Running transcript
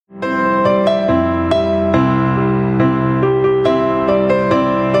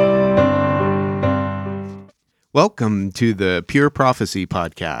Welcome to the Pure Prophecy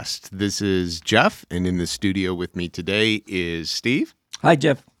Podcast. This is Jeff, and in the studio with me today is Steve. Hi,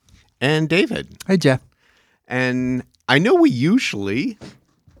 Jeff. And David. Hey, Jeff. And I know we usually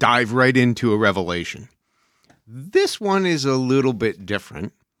dive right into a revelation. This one is a little bit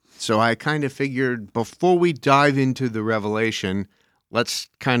different, so I kind of figured before we dive into the revelation, let's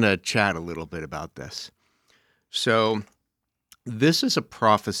kind of chat a little bit about this. So this is a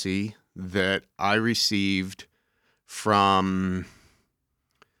prophecy that I received from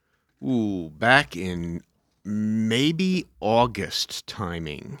back in maybe August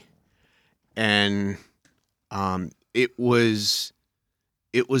timing, and it was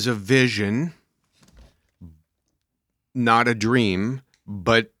a vision, not a dream,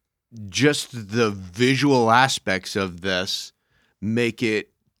 but just the visual aspects of this make it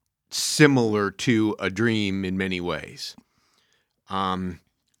similar to a dream in many ways.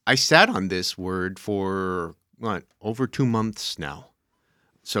 I sat on this word for over 2 months now.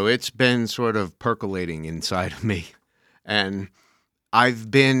 So it's been sort of percolating inside of me. And I've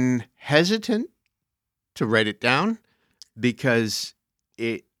been hesitant to write it down because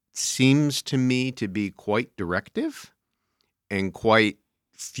it seems to me to be quite directive and quite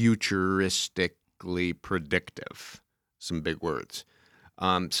futuristically predictive. Some big words.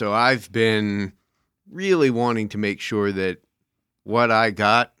 So I've been really wanting to make sure that what I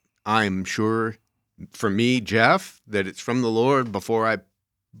got, I'm sure for me, Jeff, that it's from the Lord before I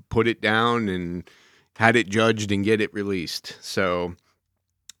put it down and had it judged and get it released. So,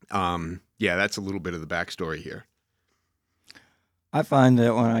 that's a little bit of the backstory here. I find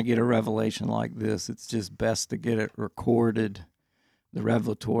that when I get a revelation like this, it's just best to get it recorded, the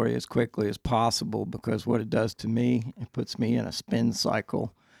revelatory, as quickly as possible, because what it does to me, it puts me in a spin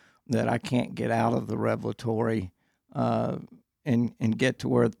cycle that I can't get out of the revelatory and get to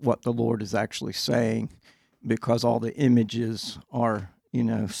what the Lord is actually saying, because all the images are,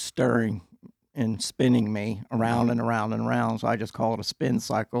 stirring and spinning me around and around and around. So I just call it a spin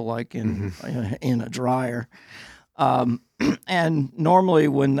cycle, like in a dryer. And normally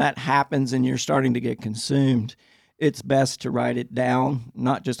when that happens and you're starting to get consumed, it's best to write it down,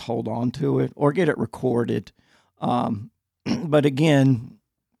 not just hold on to it, or get it recorded. But again,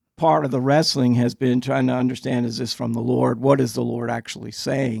 part of the wrestling has been trying to understand, is this from the Lord? What is the Lord actually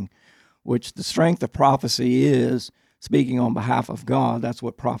saying? Which the strength of prophecy is, speaking on behalf of God, that's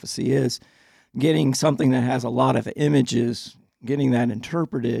what prophecy is, getting something that has a lot of images, getting that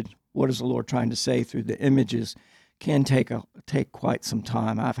interpreted, what is the Lord trying to say through the images, can take quite some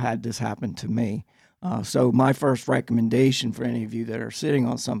time. I've had this happen to me. So my first recommendation for any of you that are sitting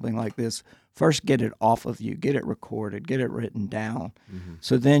on something like this, first get it off of you, get it recorded, get it written down. Mm-hmm.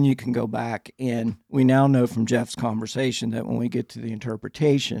 So then you can go back, and we now know from Jeff's conversation that when we get to the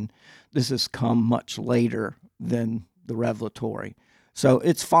interpretation, this has come much later than the revelatory. So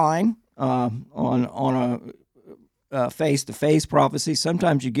it's fine on a face-to-face prophecy.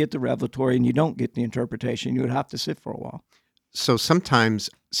 Sometimes you get the revelatory and you don't get the interpretation. You would have to sit for a while. So sometimes,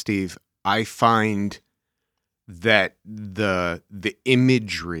 Steve, I find that the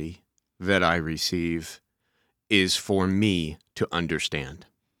imagery that I receive is for me to understand.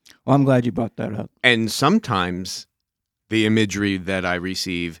 Well, I'm glad you brought that up. And sometimes the imagery that I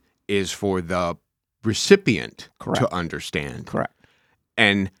receive is for the recipient to understand. Correct.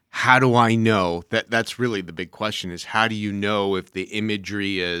 And how do I know? That's really the big question, is how do you know if the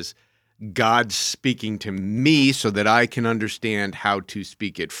imagery is God speaking to me so that I can understand how to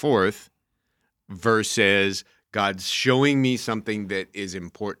speak it forth, versus God's showing me something that is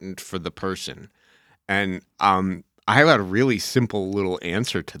important for the person? And I have a really simple little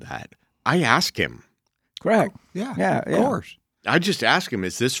answer to that. I ask him. Correct. Yeah, of course. I just ask him,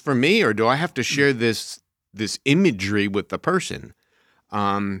 is this for me, or do I have to share this imagery with the person?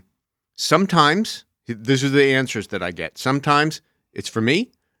 Sometimes, these are the answers that I get. Sometimes it's for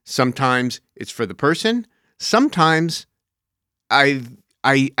me. Sometimes it's for the person. Sometimes I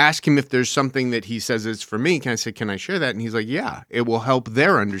ask him if there's something that he says is for me. Can I say, can I share that? And he's like, yeah, it will help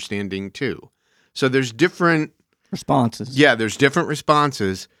their understanding too. So there's different responses. Yeah, there's different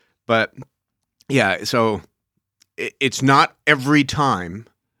responses. But yeah, so it's not every time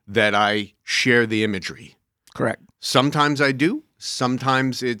that I share the imagery. Correct. Sometimes I do.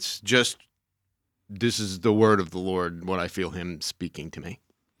 Sometimes it's just, this is the word of the Lord, what I feel him speaking to me.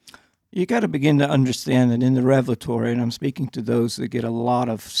 You got to begin to understand that in the revelatory, and I'm speaking to those that get a lot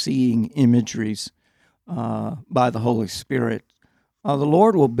of seeing imageries by the Holy Spirit, the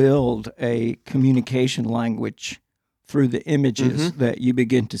Lord will build a communication language through the images that you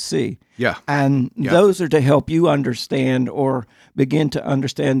begin to see. Yeah. And those are to help you understand or begin to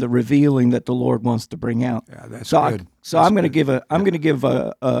understand the revealing that the Lord wants to bring out. Yeah, that's So good. I'm going to give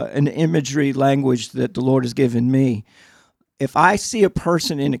an imagery language that the Lord has given me. If I see a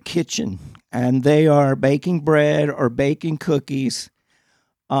person in a kitchen and they are baking bread or baking cookies,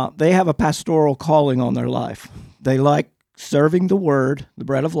 they have a pastoral calling on their life. They like serving the word, the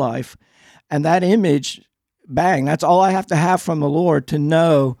bread of life, and that image, bang, that's all I have to have from the Lord to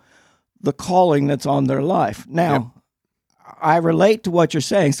know the calling that's on their life. Now, I relate to what you're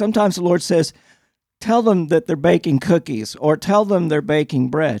saying. Sometimes the Lord says, tell them that they're baking cookies or tell them they're baking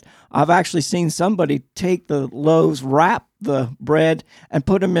bread. I've actually seen somebody take the loaves, wrap the bread, and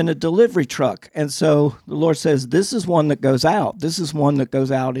put them in a delivery truck. And so the Lord says, this is one that goes out. This is one that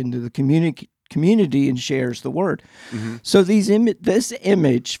goes out into the community and shares the word. So this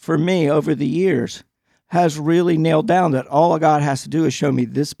image for me over the years has really nailed down that all God has to do is show me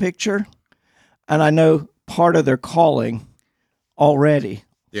this picture, and I know part of their calling already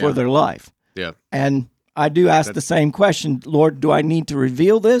for their life. Yeah. And I do ask the same question, Lord, do I need to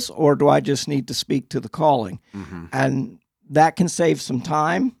reveal this or do I just need to speak to the calling? And that can save some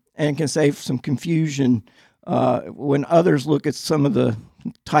time and can save some confusion when others look at some of the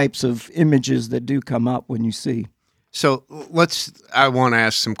types of images that do come up when you see. So I want to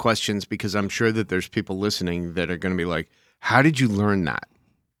ask some questions because I'm sure that there's people listening that are going to be like, how did you learn that?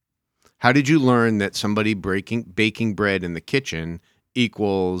 How did you learn that somebody baking bread in the kitchen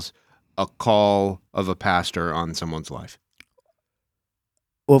equals a call of a pastor on someone's life?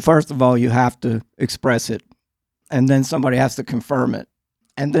 Well, first of all, you have to express it, and then somebody has to confirm it,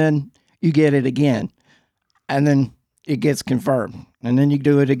 and then you get it again, and then it gets confirmed, and then you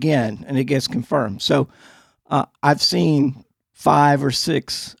do it again, and it gets confirmed. So I've seen 5 or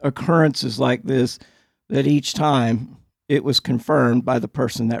 6 occurrences like this that each time it was confirmed by the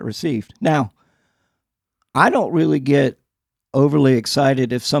person that received. Now, I don't really get overly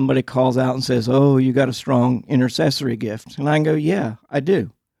excited if somebody calls out and says, oh, you got a strong intercessory gift. And I can go, yeah, I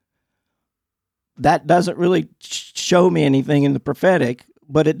do. That doesn't really show me anything in the prophetic,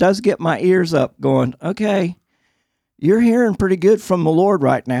 but it does get my ears up going, okay, you're hearing pretty good from the Lord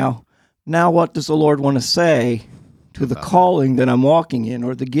right now. Now what does the Lord want to say to the calling that I'm walking in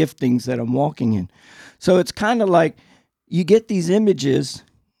or the giftings that I'm walking in? So it's kind of like you get these images,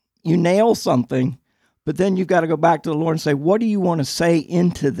 you nail something, but then you've got to go back to the Lord and say, what do you want to say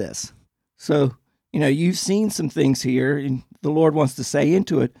into this? So, you've seen some things here and the Lord wants to say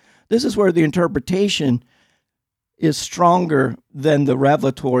into it. This is where the interpretation is stronger than the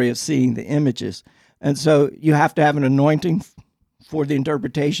revelatory of seeing the images. And so you have to have an anointing for the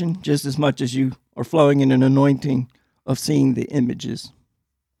interpretation just as much as you are flowing in an anointing of seeing the images.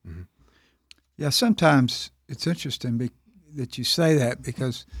 Yeah, sometimes it's interesting that you say that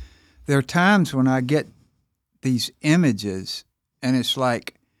because there are times when I get these images and it's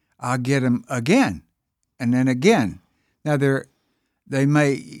like I'll get them again and then again. Now they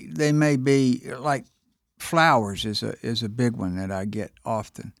may be like flowers is a big one that I get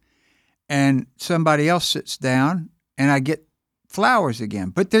often. And somebody else sits down and I get flowers again,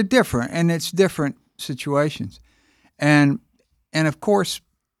 but they're different and it's different situations. And of course,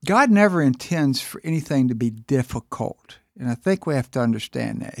 God never intends for anything to be difficult. And I think we have to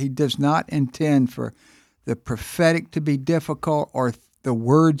understand that. He does not intend for the prophetic to be difficult or the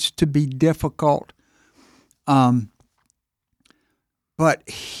words to be difficult. But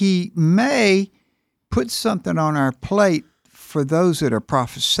he may put something on our plate for those that are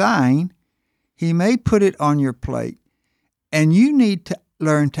prophesying. He may put it on your plate, and you need to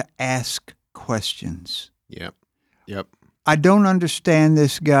learn to ask questions. Yep. I don't understand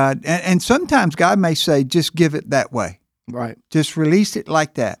this, God. And sometimes God may say, just give it that way. Right. Just release it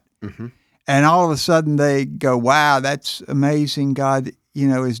like that. Mm-hmm. And all of a sudden they go, wow, that's amazing. God,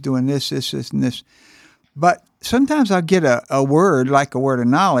 is doing this, and this. But sometimes I'll get a word, like a word of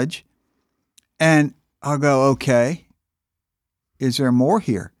knowledge, and I'll go, okay, is there more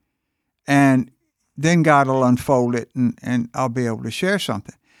here? And then God will unfold it and I'll be able to share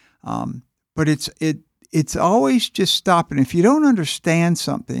something. But it's always just stopping. If you don't understand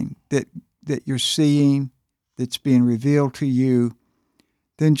something that you're seeing that's being revealed to you,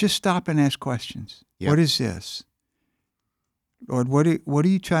 then just stop and ask questions. Yep. What is this? Lord, what are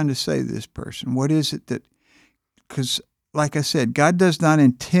you trying to say to this person? What is it that, because like I said, God does not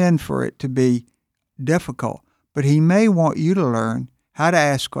intend for it to be difficult, but he may want you to learn how to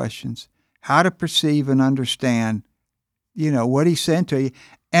ask questions, how to perceive and understand, what he's saying to you.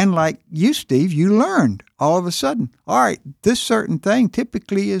 And like you, Steve, you learned all of a sudden, all right, this certain thing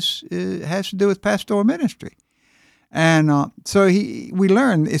typically has to do with pastoral ministry. And so we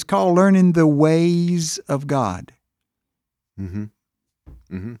learn. It's called learning the ways of God. Mm-hmm.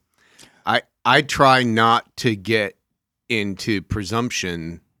 Mm-hmm. I try not to get into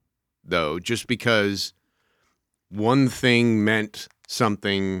presumption, though, just because one thing meant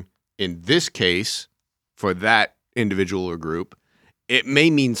something in this case for that individual or group, it may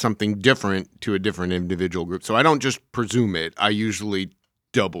mean something different to a different individual group. So I don't just presume it. I usually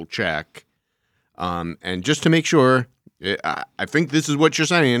double check. And just to make sure, I think this is what you're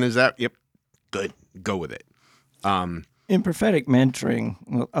saying. Is that, yep, good, go with it. In prophetic mentoring,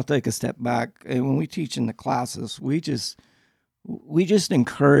 well, I'll take a step back. And when we teach in the classes, we just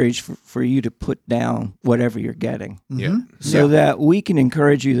encourage for you to put down whatever you're getting, Yeah. so that we can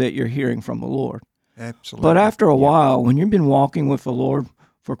encourage you that you're hearing from the Lord. Absolutely. But after a while, when you've been walking with the Lord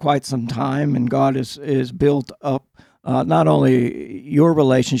for quite some time, and God is built up not only your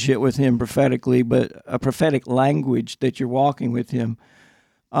relationship with Him prophetically, but a prophetic language that you're walking with Him.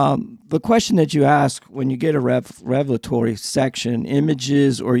 The question that you ask when you get a revelatory section,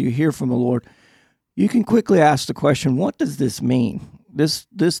 images, or you hear from the Lord, you can quickly ask the question, what does this mean? This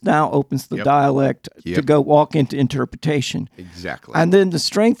now opens the dialect to go walk into interpretation. Exactly. And then the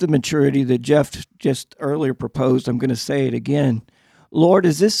strength of maturity that Jeff just earlier proposed, I'm going to say it again. Lord,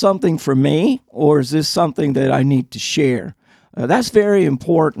 is this something for me, or is this something that I need to share? That's very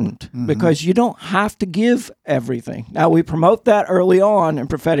important, because you don't have to give everything. Now, we promote that early on in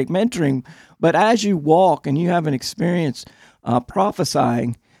prophetic mentoring, but as you walk and you have an experience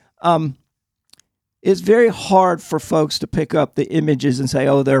prophesying, it's very hard for folks to pick up the images and say,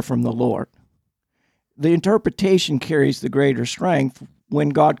 oh, they're from the Lord. The interpretation carries the greater strength when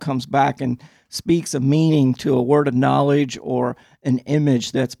God comes back and speaks a meaning to a word of knowledge or an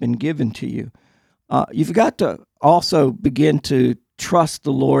image that's been given to you. You've got to also begin to trust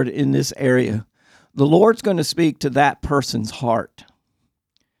the Lord in this area. The Lord's going to speak to that person's heart.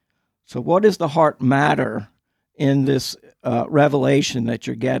 So what does the heart matter in this revelation that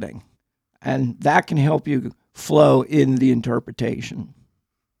you're getting? And that can help you flow in the interpretation.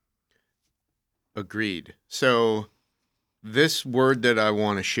 Agreed. So this word that I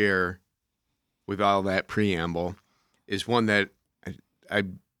want to share with all that preamble is one that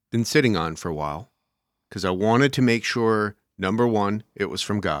I've been sitting on for a while, because I wanted to make sure, number one, it was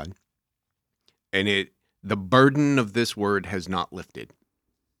from God, and the burden of this word has not lifted,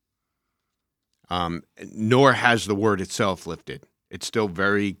 nor has the word itself lifted. It's still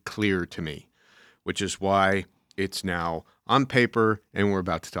very clear to me, which is why it's now on paper and we're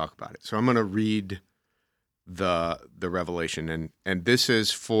about to talk about it. So I'm going to read the revelation, and this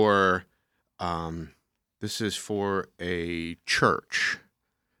is for a church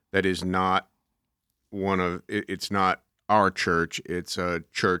that is not it's not our church, it's a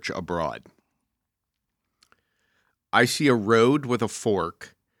church abroad. I see a road with a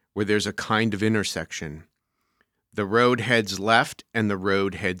fork where there's a kind of intersection. The road heads left and the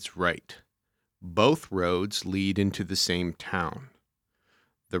road heads right. Both roads lead into the same town.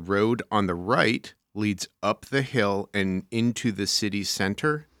 The road on the right leads up the hill and into the city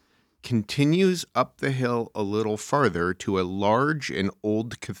center, continues up the hill a little farther to a large and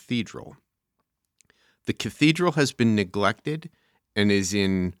old cathedral. The cathedral has been neglected and is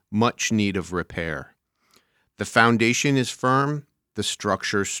in much need of repair. The foundation is firm, the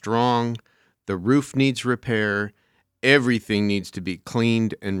structure strong, the roof needs repair, everything needs to be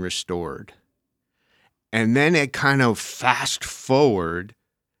cleaned and restored. And then it kind of fast forward,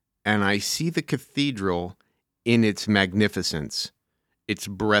 and I see the cathedral in its magnificence. It's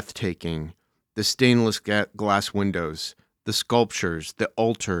breathtaking. The stainless glass windows, the sculptures, the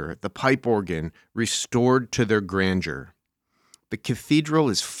altar, the pipe organ, restored to their grandeur. The cathedral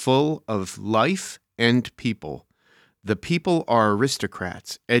is full of life and people. The people are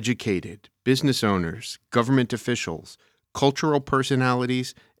aristocrats, educated, business owners, government officials, cultural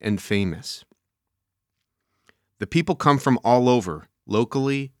personalities, and famous. The people come from all over,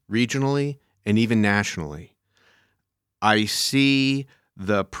 locally, regionally, and even nationally. I see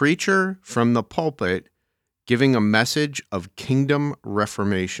the preacher from the pulpit giving a message of kingdom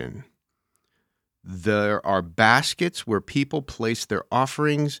reformation. There are baskets where people place their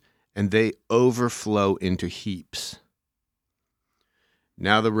offerings, and they overflow into heaps.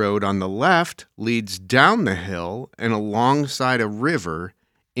 Now the road on the left leads down the hill and alongside a river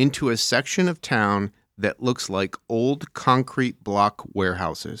into a section of town that looks like old concrete block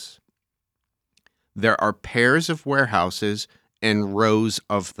warehouses. There are pairs of warehouses and rows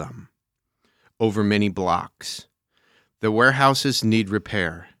of them over many blocks. The warehouses need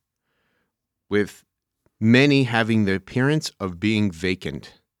repair, with many having the appearance of being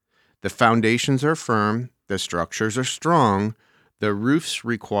vacant. The foundations are firm, the structures are strong, the roofs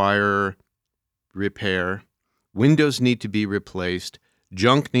require repair, windows need to be replaced,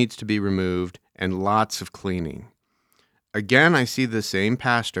 junk needs to be removed, and lots of cleaning. Again, I see the same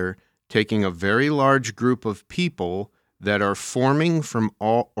pastor taking a very large group of people that are forming from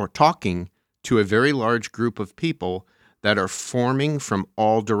all, or talking to a very large group of people that are forming from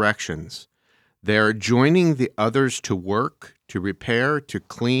all directions. They are joining the others to work, to repair, to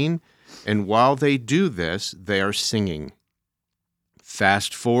clean, and while they do this, they are singing.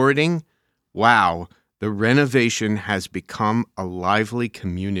 Fast forwarding, wow, the renovation has become a lively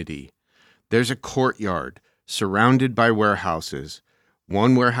community. There's a courtyard surrounded by warehouses.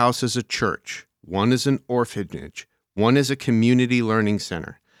 One warehouse is a church, one is an orphanage, one is a community learning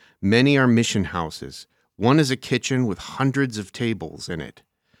center. Many are mission houses. One is a kitchen with hundreds of tables in it.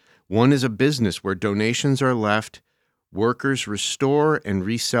 One is a business where donations are left. Workers restore and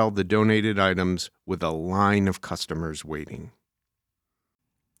resell the donated items with a line of customers waiting.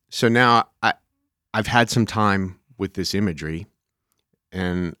 So now I've had some time with this imagery,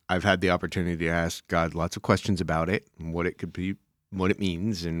 and I've had the opportunity to ask God lots of questions about it and what it could be, what it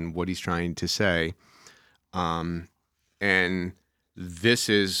means, and what he's trying to say. And this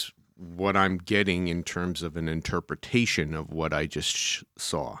is what I'm getting in terms of an interpretation of what I just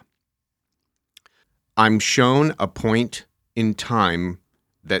saw. I'm shown a point in time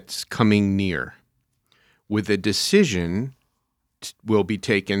that's coming near, with a decision will be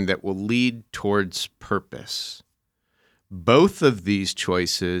taken that will lead towards purpose. Both of these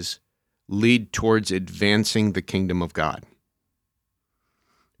choices lead towards advancing the kingdom of God.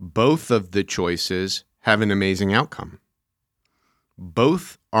 Both of the choices have an amazing outcome.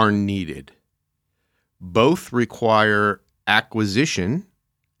 Both are needed. Both require acquisition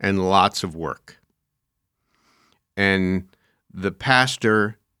and lots of work. And the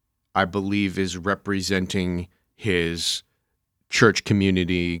pastor, I believe, is representing his church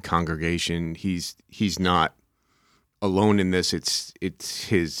community, congregation. He's not alone in this. It's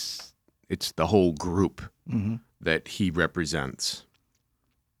the whole group that he represents.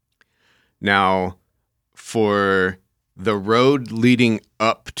 Now, for the road leading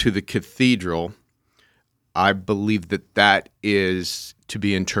up to the cathedral, I believe that is to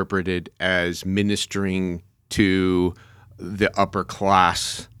be interpreted as ministering to the upper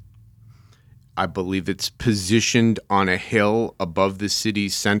class. I believe it's positioned on a hill above the city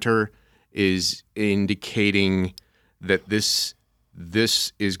center, is indicating that this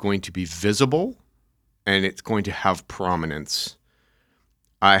is going to be visible and it's going to have prominence.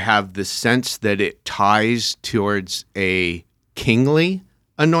 I have the sense that it ties towards a kingly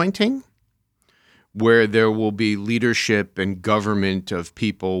anointing, where there will be leadership and government of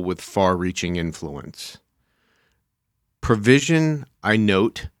people with far-reaching influence. Provision, I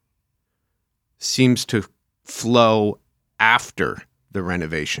note, seems to flow after the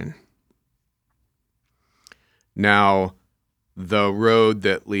renovation. Now, the road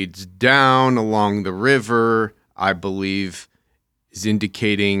that leads down along the river, I believe, is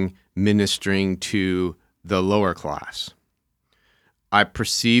indicating ministering to the lower class. I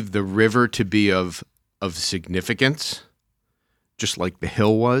perceive the river to be of significance, just like the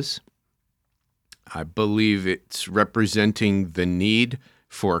hill was. I believe it's representing the need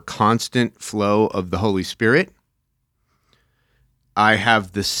for a constant flow of the Holy Spirit. I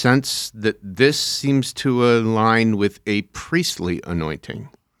have the sense that this seems to align with a priestly anointing,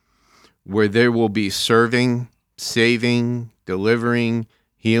 where there will be serving, saving, delivering,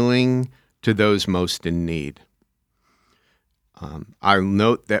 healing to those most in need. I'll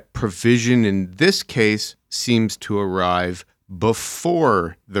note that provision in this case seems to arrive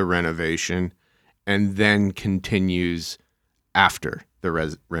before the renovation and then continues after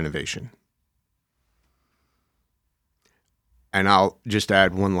the renovation. And I'll just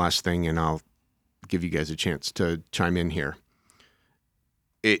add one last thing, and I'll give you guys a chance to chime in here.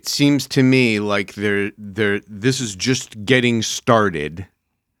 It seems to me like this is just getting started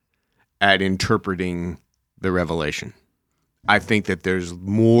at interpreting the revelation. I think that there's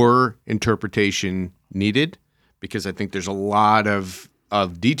more interpretation needed, because I think there's a lot of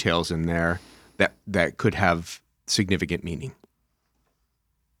details in there that could have significant meaning.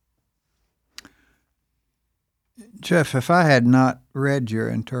 Jeff, if I had not read your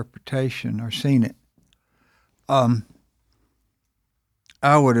interpretation or seen it, I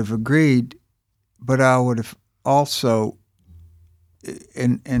would have agreed, but I would have also,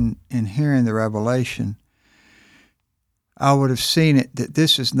 in hearing the revelation, I would have seen it that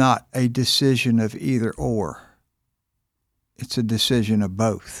this is not a decision of either or. It's a decision of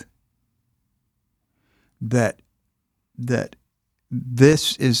both. That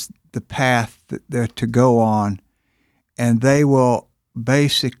this is the path that they're to go on, and they will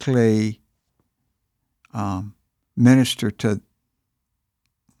basically minister to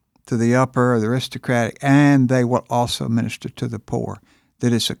the upper or the aristocratic, and they will also minister to the poor.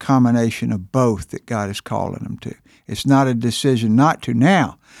 That it's a combination of both that God is calling them to. It's not a decision not to.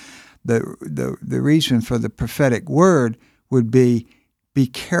 Now, the reason for the prophetic word would be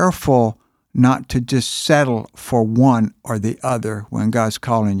careful not to just settle for one or the other when God's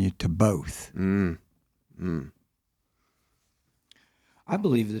calling you to both. I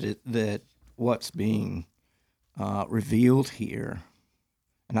believe that what's being revealed here,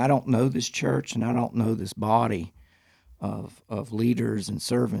 and I don't know this church and I don't know this body of leaders and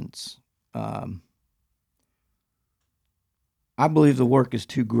servants, I believe the work is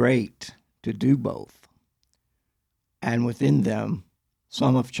too great to do both. And within them,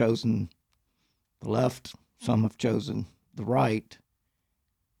 some have chosen the left, some have chosen the right,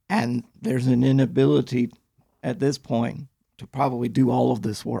 and there's an inability at this point to probably do all of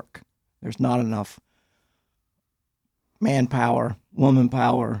this work. There's not enough manpower, woman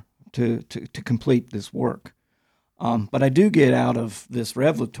power to complete this work. But I do get out of this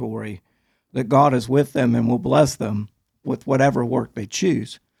revelatory that God is with them and will bless them with whatever work they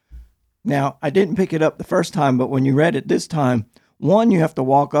choose. Now, I didn't pick it up the first time, but when you read it this time, one, you have to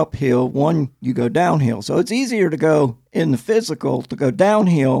walk uphill, one, you go downhill. So it's easier to go in the physical, to go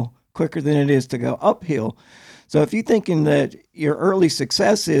downhill quicker than it is to go uphill. So if you're thinking that your early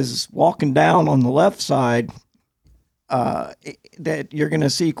success is walking down on the left side, that you're going to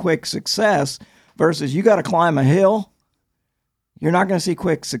see quick success, versus you got to climb a hill, you're not going to see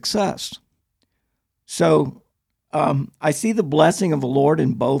quick success. So I see the blessing of the Lord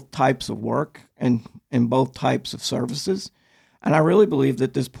in both types of work and in both types of services. And I really believe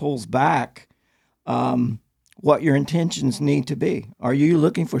that this pulls back what your intentions need to be. Are you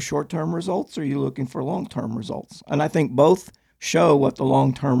looking for short-term results or are you looking for long-term results? And I think both show what the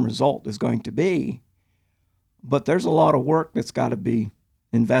long-term result is going to be, but there's a lot of work that's got to be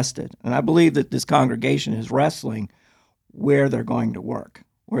invested. And I believe that this congregation is wrestling where they're going to work,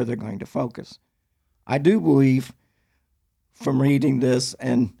 where they're going to focus. I do believe from reading this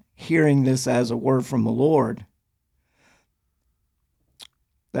and hearing this as a word from the Lord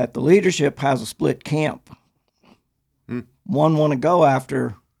that the leadership has a split camp. One want to go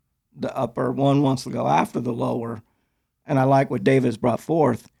after the upper, one wants to go after the lower. And I like what David has brought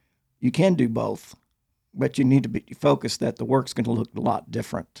forth. You can do both, but you need to be focused that the work's going to look a lot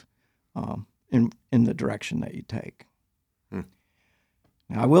different in the direction that you take.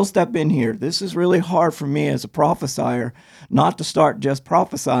 Now, I will step in here. This is really hard for me as a prophesier not to start just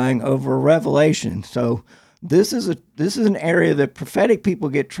prophesying over a revelation. So this is an area that prophetic people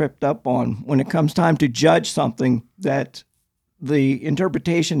get tripped up on when it comes time to judge something that the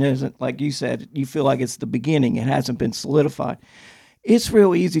interpretation isn't, like you said, you feel like it's the beginning. It hasn't been solidified. It's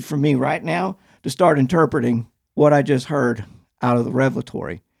real easy for me right now to start interpreting what I just heard out of the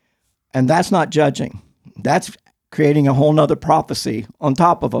revelatory. And that's not judging. That's creating a whole nother prophecy on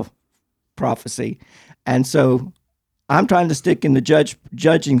top of a prophecy. And so I'm trying to stick in the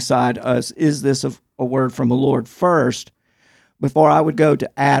judging side as, is this a word from the Lord first, before I would go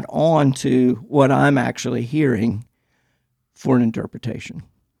to add on to what I'm actually hearing for an interpretation.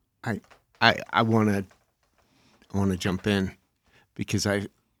 I want to jump in because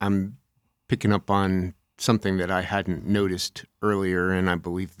I'm picking up on something that I hadn't noticed earlier, and I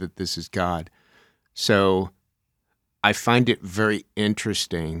believe that this is God. So I find it very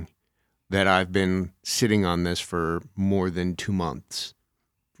interesting that I've been sitting on this for more than 2 months,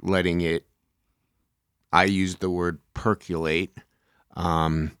 letting it, I use the word percolate.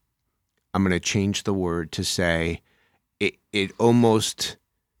 I'm going to change the word to say it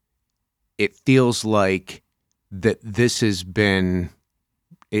feels like that this has been,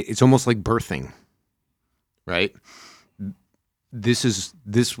 it's almost like birthing, right? This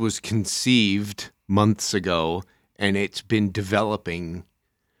was conceived months ago, and it's been developing,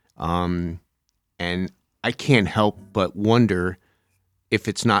 and I can't help but wonder if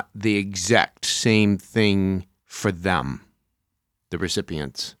it's not the exact same thing for them, the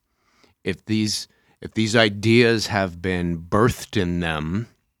recipients. If these ideas have been birthed in them,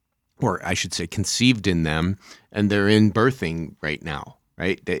 or I should say conceived in them, and they're in birthing right now,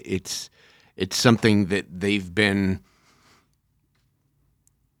 right? It's something that they've been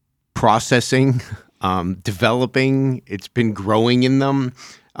processing, developing. It's been growing in them,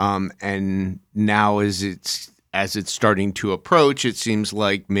 and now as it's starting to approach, it seems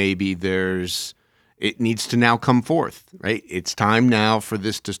like maybe it needs to now come forth, right? It's time now for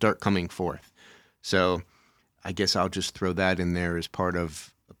this to start coming forth. So I guess I'll just throw that in there as part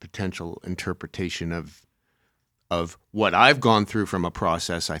of potential interpretation of what I've gone through from a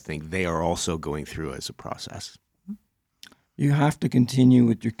process, I think they are also going through as a process. You have to continue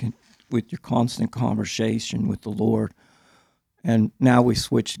with your constant conversation with the Lord. And now we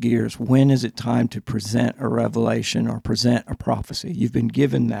switch gears. When is it time to present a revelation or present a prophecy? You've been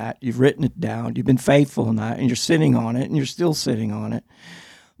given that. You've written it down. You've been faithful in that, and you're sitting on it, and you're still sitting on it.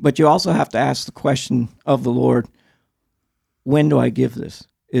 But you also have to ask the question of the Lord, when do I give this?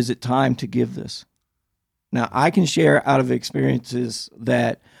 Is it time to give this? Now, I can share out of experiences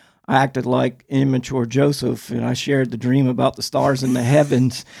that I acted like immature Joseph, and I shared the dream about the stars in the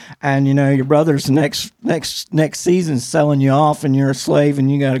heavens. And your brother's next season selling you off, and you're a slave, and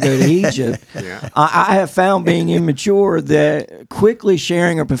you got to go to Egypt. Yeah. I have found being immature that quickly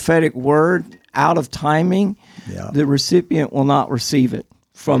sharing a prophetic word out of timing, the recipient will not receive it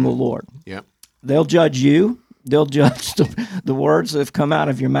from the Lord. Yeah. They'll judge you. They'll judge the words that have come out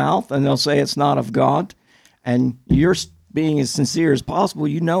of your mouth, and they'll say it's not of God. And you're being as sincere as possible,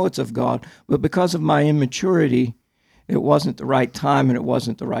 it's of God. But because of my immaturity, it wasn't the right time and it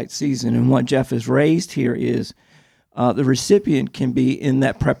wasn't the right season. And what Jeff has raised here is the recipient can be in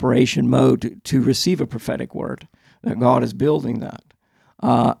that preparation mode to receive a prophetic word, that God is building that.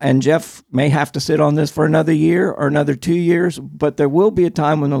 And Jeff may have to sit on this for another year or another 2 years, but there will be a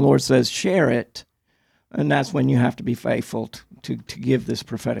time when the Lord says, share it. And that's when you have to be faithful to give this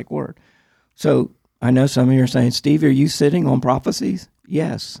prophetic word. So I know some of you are saying, Steve, are you sitting on prophecies?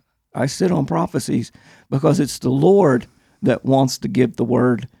 Yes, I sit on prophecies because it's the Lord that wants to give the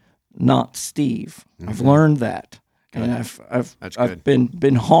word, not Steve. Mm-hmm. I've learned that. Good. And I've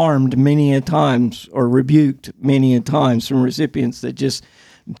been harmed many a times or rebuked many a times from recipients that just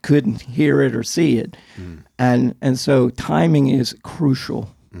couldn't hear it or see it. Mm. And so timing is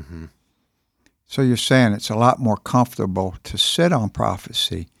crucial. Mm-hmm. So you're saying it's a lot more comfortable to sit on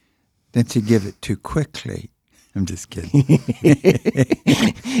prophecy than to give it too quickly. I'm just kidding.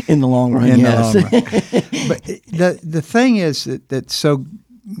 In the long run, yes. But the thing is that's so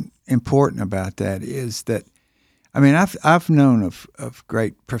important about that is that, I mean, I've known of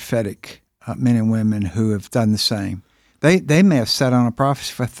great prophetic men and women who have done the same. They may have sat on a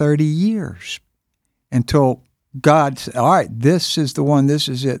prophecy for 30 years until God said, all right, this is the one, this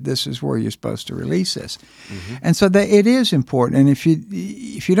is it, this is where you're supposed to release this. Mm-hmm. And so it is important. And if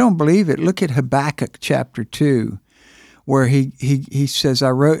you don't believe it, look at Habakkuk chapter 2, where he says,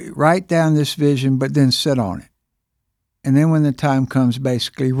 write down this vision, but then sit on it. And then when the time comes,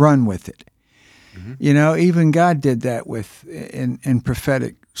 basically run with it. Mm-hmm. Even God did that in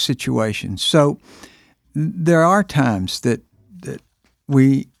prophetic situations. So there are times that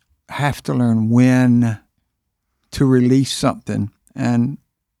we have to learn when to release something and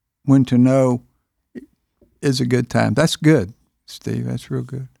when to know is a good time. That's good, Steve. That's real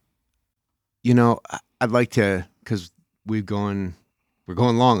good. I'd like to, because we're going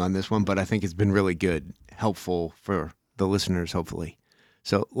long on this one, but I think it's been really good, helpful for the listeners, hopefully.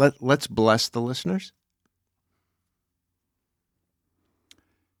 So let's bless the listeners.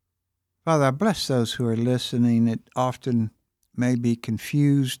 Father, I bless those who are listening that often may be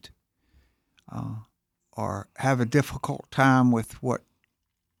confused or have a difficult time with what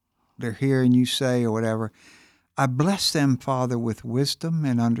they're hearing you say or whatever. I bless them, Father, with wisdom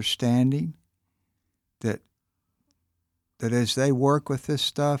and understanding that as they work with this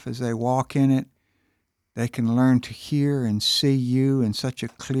stuff, as they walk in it, they can learn to hear and see you in such a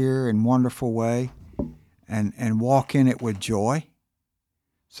clear and wonderful way and walk in it with joy.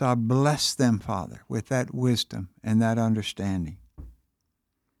 So I bless them, Father, with that wisdom and that understanding.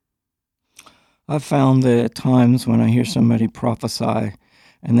 I've found that at times when I hear somebody prophesy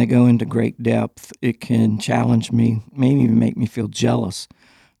and they go into great depth, it can challenge me, maybe even make me feel jealous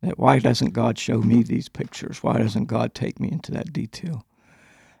that why doesn't God show me these pictures? Why doesn't God take me into that detail?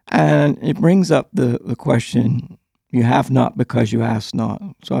 And it brings up the question, you have not because you ask not.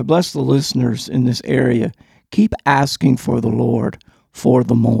 So I bless the listeners in this area. Keep asking for the Lord for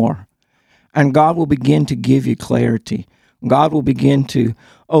the more. And God will begin to give you clarity. God will begin to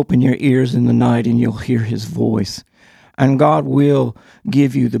open your ears in the night and you'll hear his voice. And God will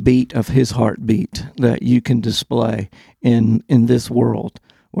give you the beat of his heartbeat that you can display in this world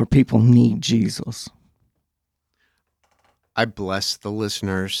where people need Jesus. I bless the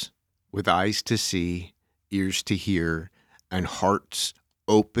listeners with eyes to see, ears to hear, and hearts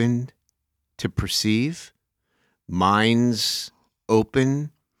open to perceive, minds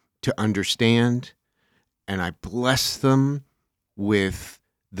open to understand, and I bless them with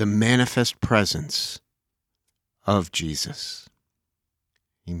the manifest presence of Jesus.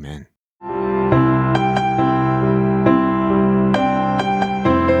 Amen.